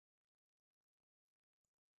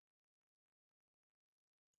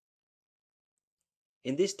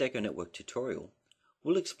In this DecoNetwork tutorial,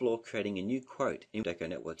 we'll explore creating a new quote in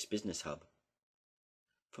DecoNetwork's Business Hub.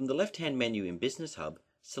 From the left-hand menu in Business Hub,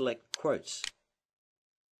 select Quotes.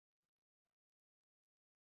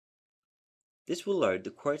 This will load the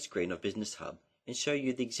quote screen of Business Hub and show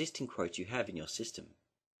you the existing quotes you have in your system.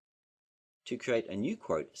 To create a new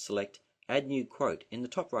quote, select Add New Quote in the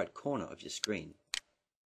top right corner of your screen.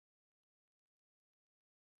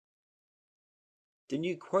 The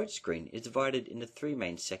new quote screen is divided into three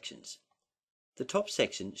main sections. The top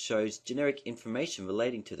section shows generic information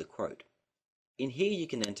relating to the quote. In here you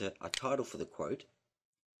can enter a title for the quote.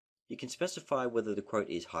 You can specify whether the quote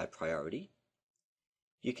is high priority.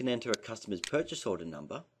 You can enter a customer's purchase order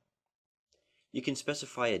number. You can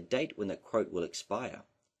specify a date when the quote will expire.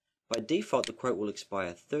 By default, the quote will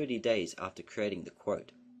expire 30 days after creating the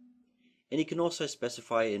quote. And you can also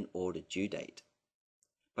specify an order due date.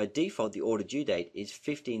 By default, the order due date is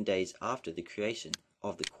 15 days after the creation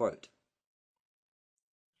of the quote.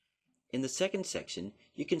 In the second section,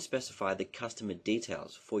 you can specify the customer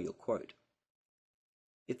details for your quote.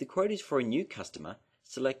 If the quote is for a new customer,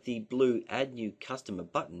 select the blue Add New Customer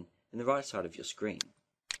button in the right side of your screen.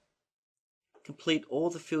 Complete all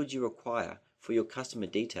the fields you require for your customer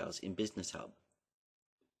details in Business Hub.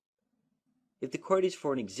 If the quote is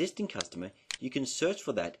for an existing customer, you can search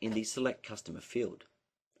for that in the Select Customer field.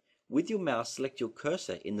 With your mouse, select your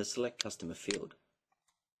cursor in the Select Customer field.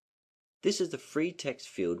 This is the free text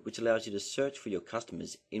field which allows you to search for your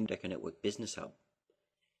customers in DecoNetwork Business Hub.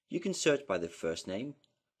 You can search by their first name,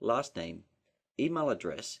 last name, email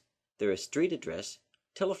address, their street address,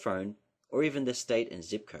 telephone, or even their state and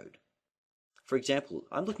zip code. For example,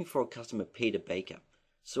 I'm looking for a customer Peter Baker,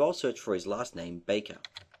 so I'll search for his last name, Baker.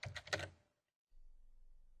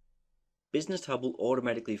 Business Hub will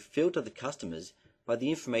automatically filter the customers by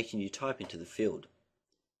the information you type into the field.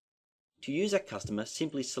 To use that customer,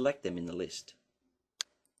 simply select them in the list.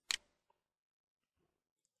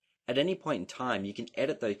 At any point in time, you can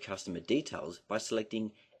edit those customer details by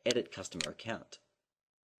selecting Edit Customer Account.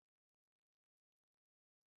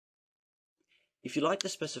 If you'd like to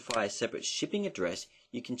specify a separate shipping address,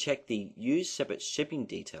 you can check the Use Separate Shipping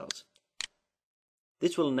Details.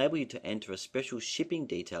 This will enable you to enter a special shipping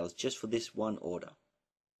details just for this one order.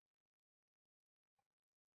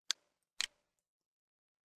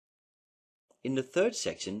 In the third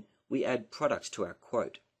section, we add products to our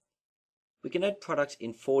quote. We can add products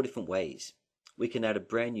in 4 different ways. We can add a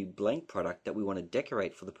brand new blank product that we want to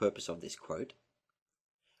decorate for the purpose of this quote.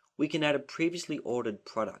 We can add a previously ordered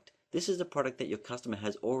product. This is a product that your customer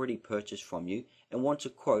has already purchased from you and wants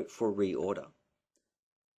a quote for a reorder.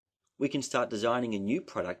 We can start designing a new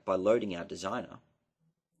product by loading our designer.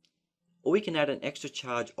 Or we can add an extra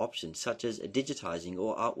charge option such as a digitizing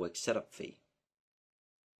or artwork setup fee.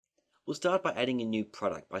 We'll start by adding a new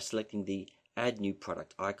product by selecting the Add New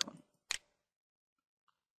Product icon.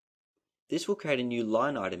 This will create a new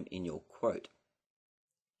line item in your quote.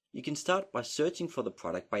 You can start by searching for the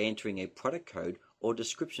product by entering a product code or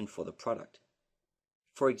description for the product.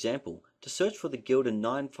 For example, to search for the Gildan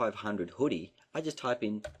 9500 hoodie, I just type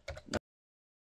in